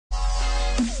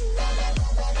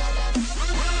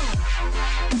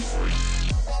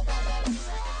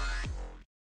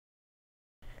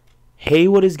Hey,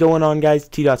 what is going on, guys?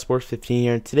 T.Sports15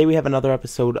 here, and today we have another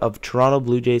episode of Toronto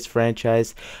Blue Jays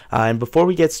franchise. And before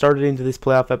we get started into this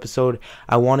playoff episode,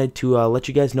 I wanted to let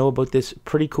you guys know about this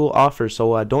pretty cool offer.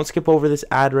 So don't skip over this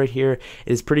ad right here.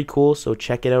 It is pretty cool, so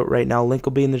check it out right now. Link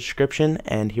will be in the description,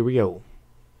 and here we go.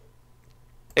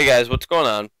 Hey guys, what's going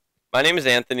on? My name is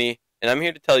Anthony, and I'm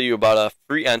here to tell you about a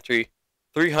free entry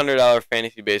 $300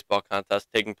 fantasy baseball contest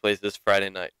taking place this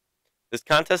Friday night. This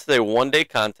contest is a one-day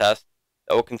contest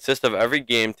that will consist of every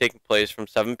game taking place from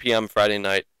 7 p.m. Friday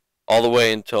night all the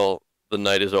way until the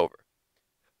night is over.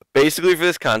 Basically, for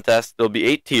this contest, there will be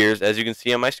 8 tiers, as you can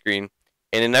see on my screen,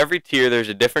 and in every tier there's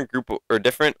a different group or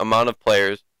different amount of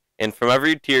players, and from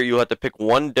every tier you'll have to pick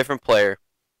one different player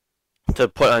to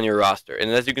put on your roster.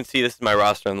 And as you can see, this is my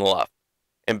roster on the left.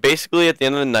 And basically, at the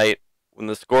end of the night, when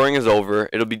the scoring is over,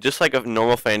 it'll be just like a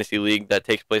normal fantasy league that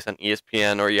takes place on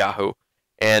ESPN or Yahoo.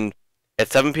 And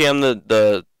at 7 p.m.,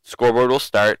 the scoreboard will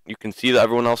start. You can see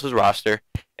everyone else's roster,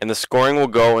 and the scoring will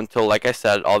go until, like I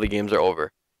said, all the games are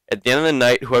over. At the end of the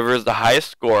night, whoever is the highest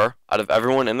score out of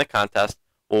everyone in the contest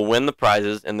will win the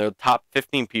prizes, and the top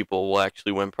 15 people will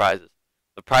actually win prizes.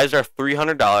 The prizes are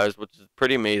 $300, which is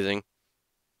pretty amazing,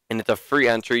 and it's a free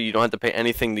entry. You don't have to pay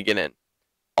anything to get in.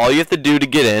 All you have to do to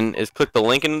get in is click the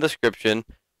link in the description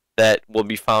that will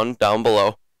be found down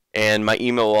below, and my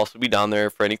email will also be down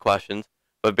there for any questions.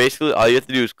 But basically, all you have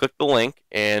to do is click the link,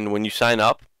 and when you sign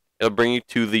up, it'll bring you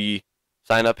to the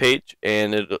sign up page,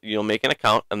 and you'll make an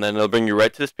account, and then it'll bring you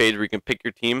right to this page where you can pick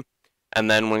your team.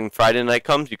 And then when Friday night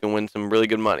comes, you can win some really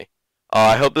good money.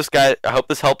 I hope this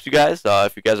helps you guys.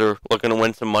 If you guys are looking to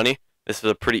win some money, this is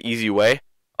a pretty easy way.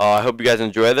 I hope you guys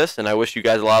enjoy this, and I wish you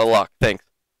guys a lot of luck. Thanks.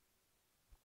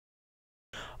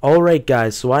 Alright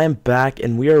guys, so I am back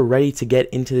and we are ready to get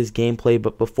into this gameplay,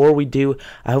 but before we do,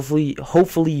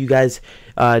 hopefully you guys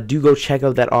do go check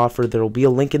out that offer. There will be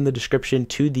a link in the description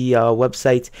to the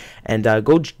website, and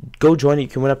go join it. You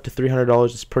can win up to $300.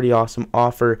 It's a pretty awesome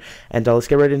offer, and let's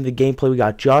get right into the gameplay. We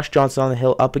got Josh Johnson on the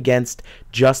hill up against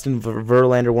Justin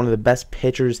Verlander, one of the best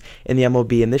pitchers in the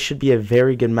MLB, and this should be a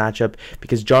very good matchup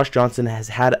because Josh Johnson has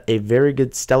had a very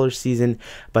good stellar season,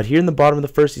 but here in the bottom of the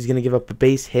first, he's going to give up a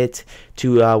base hit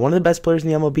to one of the best players in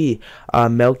the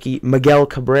MLB, Miguel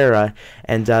Cabrera,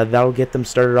 and that'll get them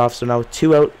started off. So now with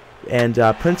 2 out, and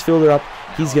Prince Fielder up,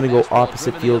 he's going to go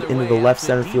opposite field into the left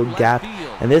center field gap,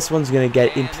 and this one's going to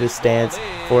get into the stands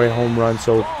for a home run.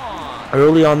 So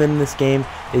early on in this game,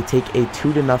 they take a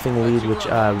 2-0 lead, which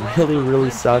really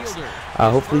sucks.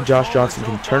 Hopefully Josh Johnson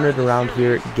can turn it around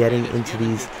here, getting into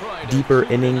these deeper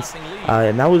innings.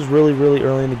 And that was really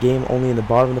early in the game. Only in the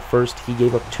bottom of the first, he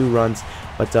gave up 2 runs,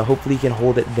 but hopefully he can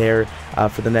hold it there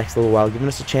for the next little while, giving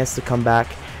us a chance to come back.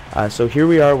 So here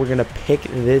we are. We're going to pick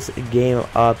this game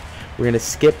up. We're going to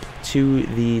skip to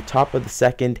the top of the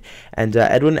second, and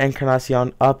Edwin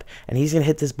Encarnacion up, and he's going to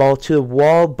hit this ball to the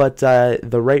wall, but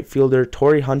the right fielder,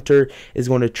 Torrey Hunter, is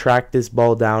going to track this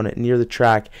ball down near the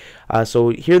track. So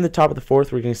here in the top of the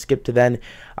fourth, we're going to skip to then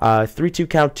 3-2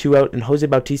 count, 2 out, and Jose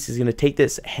Bautista is going to take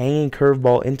this hanging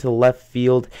curveball into the left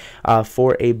field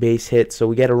for a base hit. So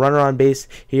we get a runner on base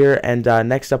here, and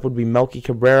next up would be Melky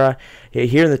Cabrera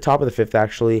here in the top of the fifth,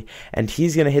 actually, and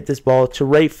he's going to hit this ball to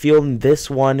right field, and this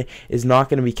one is not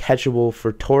going to be catchable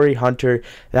for Torrey Hunter.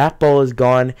 That ball is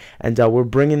gone, and we're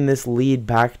bringing this lead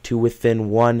back to within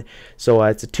 1. So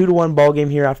it's a 2-1 ball game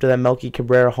here after that Melky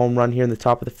Cabrera home run here in the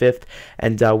top of the fifth,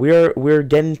 and we're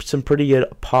getting some pretty good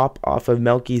pop off of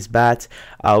Melky's bat.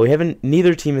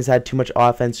 Neither team has had too much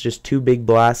offense, just 2 big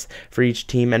blasts for each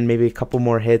team and maybe a couple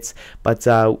more hits, but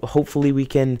hopefully we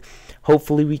can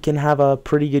have a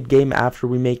pretty good game after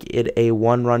we make it a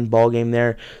 1-run ball game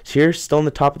there. So here, still in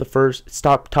the top of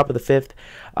the fifth,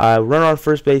 runner on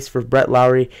first base for Brett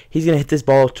Lowry. He's going to hit this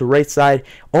ball to right side.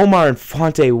 Omar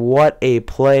Infante, what a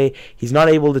play. He's not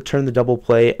able to turn the double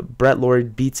play. Brett Lowry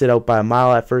beats it out by a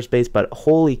mile at first base, but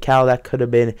holy cow, that could have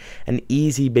been an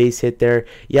easy base hit there.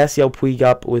 Yasiel Puig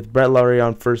up with Brett Lowry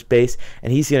on first base,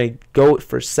 and he's going to go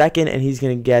for second, and he's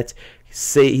going to get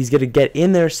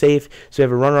in there safe. So we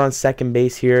have a runner on second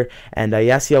base here, and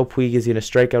Yasiel Puig is going to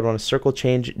strike out on a circle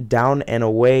change down and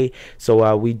away.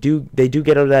 So they do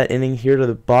get out of that inning here to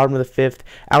the bottom of the fifth.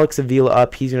 Alex Avila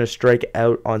up. He's going to strike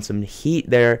out on some heat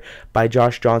there by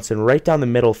Josh Johnson right down the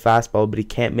middle fastball, but he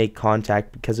can't make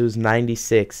contact because it was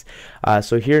 96.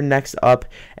 So here next up,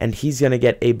 and he's going to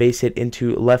get a base hit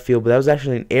into left field, but that was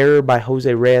actually an error by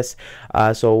Jose Reyes.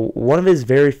 So one of his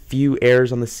very few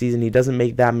errors on the season. He doesn't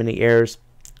make that many errors.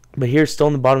 But here, still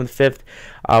in the bottom of the fifth,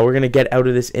 we're going to get out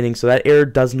of this inning. So that error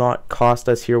does not cost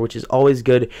us here, which is always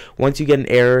good. Once you get an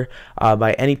error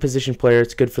by any position player,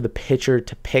 it's good for the pitcher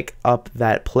to pick up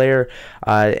that player.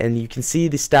 And you can see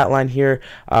the stat line here.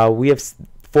 We have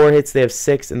 4 hits, they have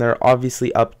 6, and they're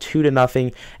obviously up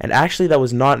 2-0. And actually, that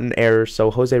was not an error,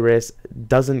 so Jose Reyes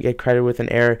doesn't get credit with an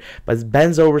error. But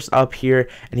Ben Zobrist's up here,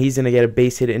 and he's going to get a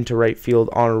base hit into right field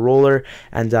on a roller.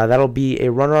 And that'll be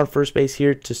a runner on first base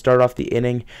here to start off the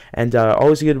inning. And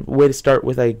always a good way to start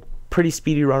with a pretty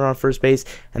speedy runner on first base,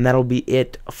 and that'll be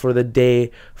it for the day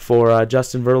for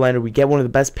Justin Verlander. We get one of the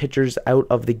best pitchers out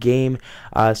of the game,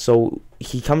 so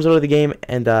he comes out of the game,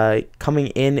 and coming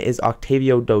in is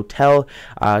Octavio Dotel,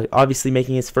 obviously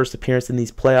making his first appearance in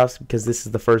these playoffs because this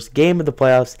is the first game of the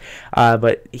playoffs,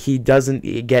 but he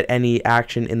doesn't get any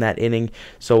action in that inning.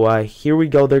 So here we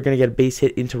go. They're going to get a base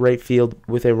hit into right field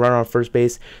with a runner on first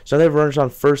base. So they have runners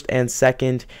on first and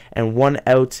second and 1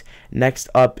 out. Next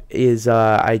up is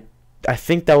I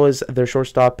think that was their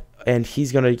shortstop, and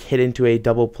he's going to hit into a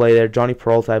double play there. Johnny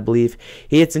Peralta, I believe.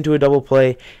 He hits into a double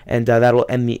play, and that'll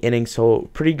end the inning. So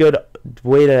pretty good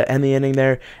way to end the inning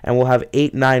there. And we'll have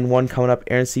 8-9-1 coming up.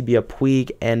 Aaron Sebia,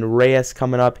 Puig, and Reyes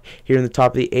coming up here in the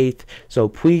top of the 8th. So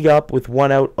Puig up with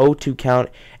 1 out, 0-2 count,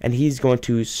 and he's going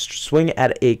to swing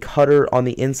at a cutter on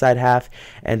the inside half,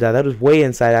 and that was way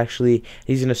inside actually.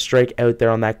 He's going to strike out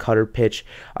there on that cutter pitch.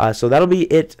 So that'll be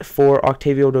it for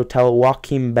Octavio Dotel.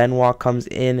 Joaquin Benoit comes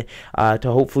in to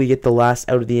hopefully get the last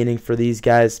out of the inning for these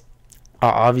guys.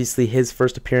 Obviously, his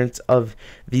first appearance of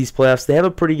these playoffs. They have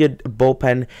a pretty good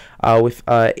bullpen with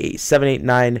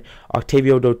 7-8-9,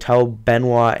 Octavio Dotel,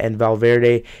 Benoit, and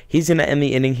Valverde. He's going to end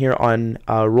the inning here on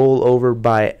rollover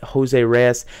by Jose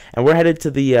Reyes. And we're headed to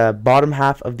the bottom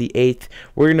half of the 8th.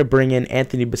 We're going to bring in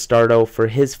Anthony Bastardo for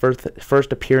his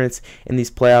first appearance in these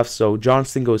playoffs. So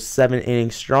Johnston goes 7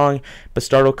 innings strong.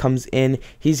 Bastardo comes in.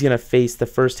 He's going to face the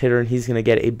first hitter, and he's going to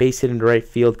get a base hit into right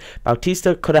field.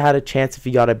 Bautista could have had a chance if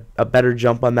he got a better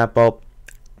jump on that ball,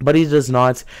 but he does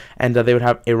not, and they would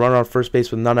have a runner on first base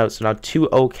with none out. So now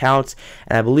 2-0 counts,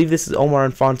 and I believe this is Omar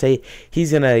Infante.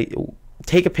 He's going to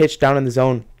take a pitch down in the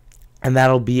zone, and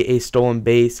that'll be a stolen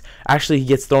base. Actually, he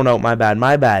gets thrown out. My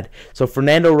bad. So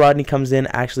Fernando Rodney comes in.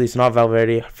 Actually, it's not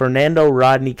Valverde. Fernando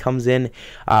Rodney comes in,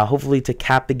 hopefully to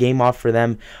cap the game off for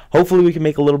them. Hopefully, we can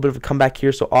make a little bit of a comeback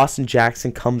here. So Austin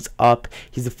Jackson comes up.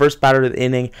 He's the first batter of the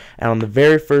inning, and on the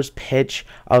very first pitch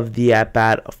of the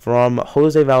at-bat from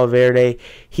Jose Valverde,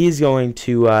 he's going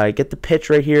to get the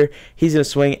pitch right here. He's going to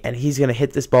swing, and he's going to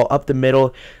hit this ball up the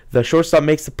middle. The shortstop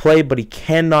makes the play, but he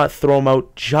cannot throw him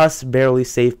out. Just barely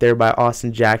safe there by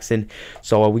Austin Jackson.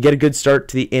 So we get a good start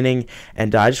to the inning,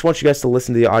 and I just want you guys to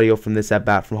listen to the audio from this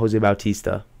at-bat from Jose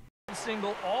Bautista.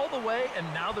 Single all the way, and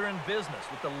now they're in business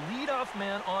with the leadoff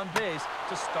man on base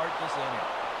to start this inning.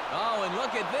 Oh, and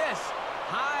look at this.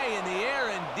 High in the air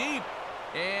and deep.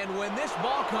 And when this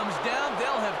ball comes down,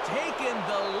 they'll have taken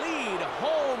the lead.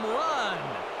 Home run.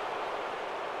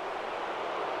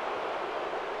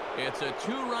 It's a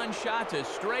 2-run shot to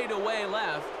straightaway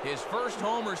left. His first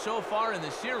homer so far in the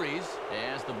series,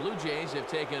 as the Blue Jays have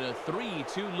taken a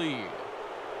 3-2 lead.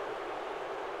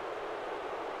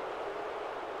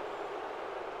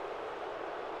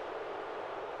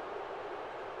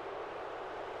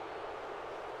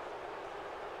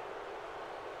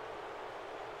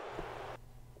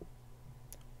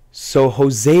 So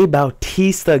Jose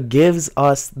Bautista gives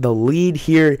us the lead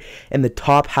here in the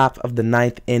top half of the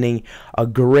 9th inning. A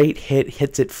great hit,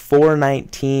 hits it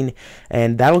 419,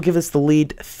 and that'll give us the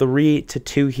lead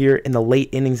 3-2 here in the late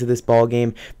innings of this ball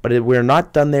game. But we're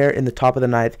not done there in the top of the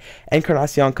 9th.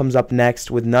 Encarnacion comes up next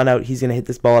with none out. He's going to hit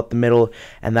this ball up the middle,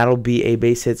 and that'll be a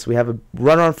base hit. So we have a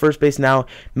runner on first base now.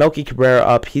 Melky Cabrera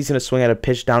up. He's going to swing at a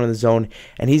pitch down in the zone,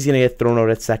 and he's going to get thrown out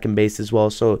at second base as well.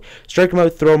 So strike him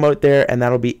out, throw him out there, and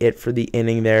that'll be it for the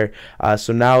inning there.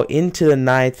 So now into the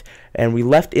 9th, and we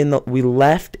left in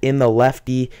the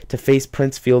lefty to face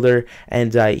Prince Fielder,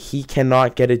 and he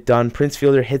cannot get it done. Prince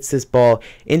Fielder hits this ball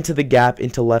into the gap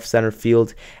into left center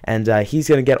field, and he's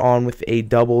going to get on with a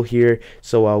double here.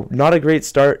 So not a great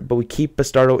start, but we keep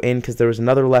Bastardo in because there was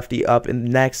another lefty up. And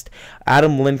next,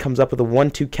 Adam Lind comes up with a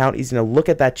 1-2 count. He's going to look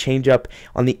at that changeup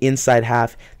on the inside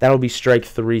half. That'll be strike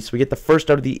 3. So we get the first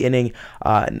out of the inning,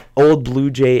 an old Blue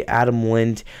Jay, Adam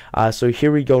Lind. So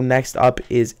here we go. Next up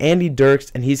is Andy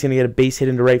Dirks, and he's going to get a base hit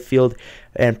into right field.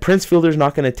 And Prince Fielder's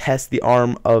not going to test the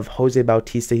arm of Jose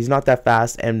Bautista. He's not that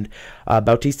fast, and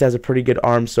Bautista has a pretty good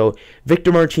arm. So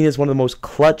Victor Martinez, one of the most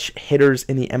clutch hitters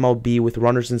in the MLB with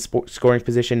runners in scoring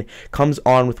position, comes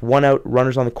on with 1 out,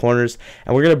 runners on the corners.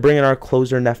 And we're going to bring in our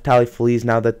closer, Neftali Feliz,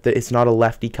 now that it's not a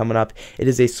lefty coming up. It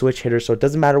is a switch hitter, so it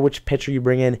doesn't matter which pitcher you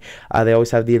bring in. They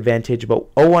always have the advantage.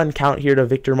 But 0-1 count here to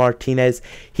Victor Martinez.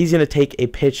 He's going to take a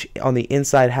pitch on the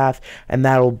inside half, and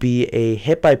that'll be a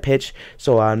hit by pitch.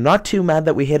 So not too mad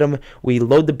that we hit him. We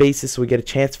load the bases so we get a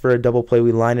chance for a double play.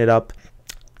 We line it up,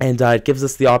 and it gives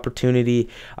us the opportunity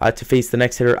to face the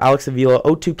next hitter, Alex Avila.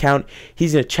 0-2 count.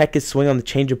 He's going to check his swing on the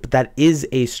changeup, but that is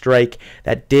a strike.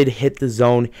 That did hit the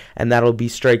zone, and that'll be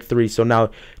strike 3. So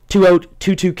now 2 out,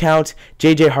 2-2 count.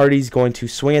 J.J. Hardy's going to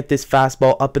swing at this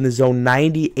fastball up in the zone,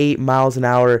 98 miles an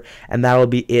hour, and that'll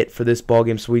be it for this ball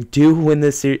game. So we do win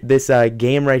this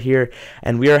game right here,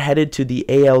 and we are headed to the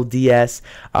ALDS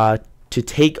to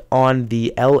take on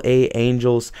the LA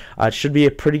Angels. It should be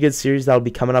a pretty good series that'll be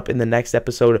coming up in the next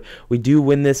episode. We do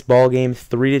win this ball game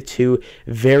 3-2.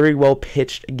 Very well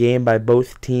pitched game by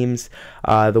both teams.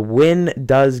 The win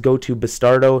does go to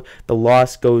Bastardo. The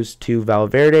loss goes to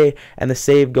Valverde, and the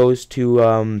save goes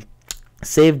to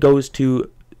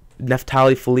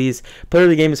Neftali Feliz. Player of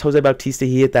the game is Jose Bautista.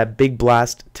 He hit that big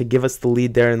blast to give us the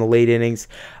lead there in the late innings.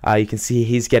 You can see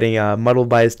he's getting muddled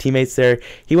by his teammates there.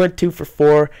 He went 2 for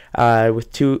 4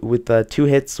 with two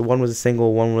hits. One was a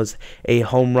single, one was a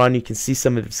home run. You can see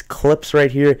some of his clips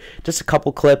right here. Just a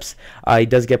couple clips. He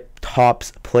does get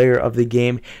Topps player of the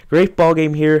game. Great ball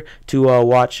game here to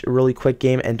watch. A really quick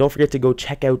game, and don't forget to go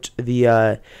check out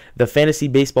the fantasy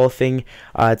baseball thing.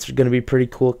 It's going to be pretty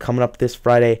cool coming up this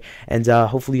Friday, and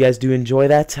hopefully you guys do enjoy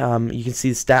that. You can see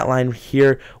the stat line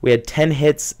here. We had 10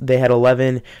 hits, they had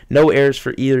 11. No errors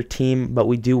for either team, but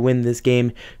we do win this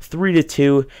game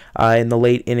 3-2 in the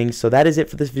late innings. So that is it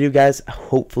for this video, guys.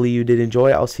 Hopefully you did enjoy.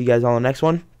 I'll see you guys on the next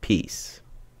one. Peace.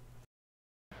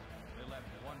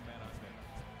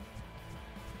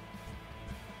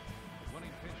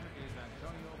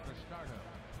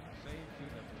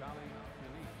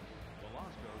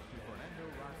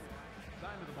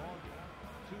 Time of the ball game,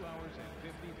 2 hours and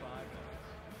 55 minutes.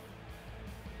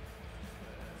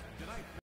 Tonight.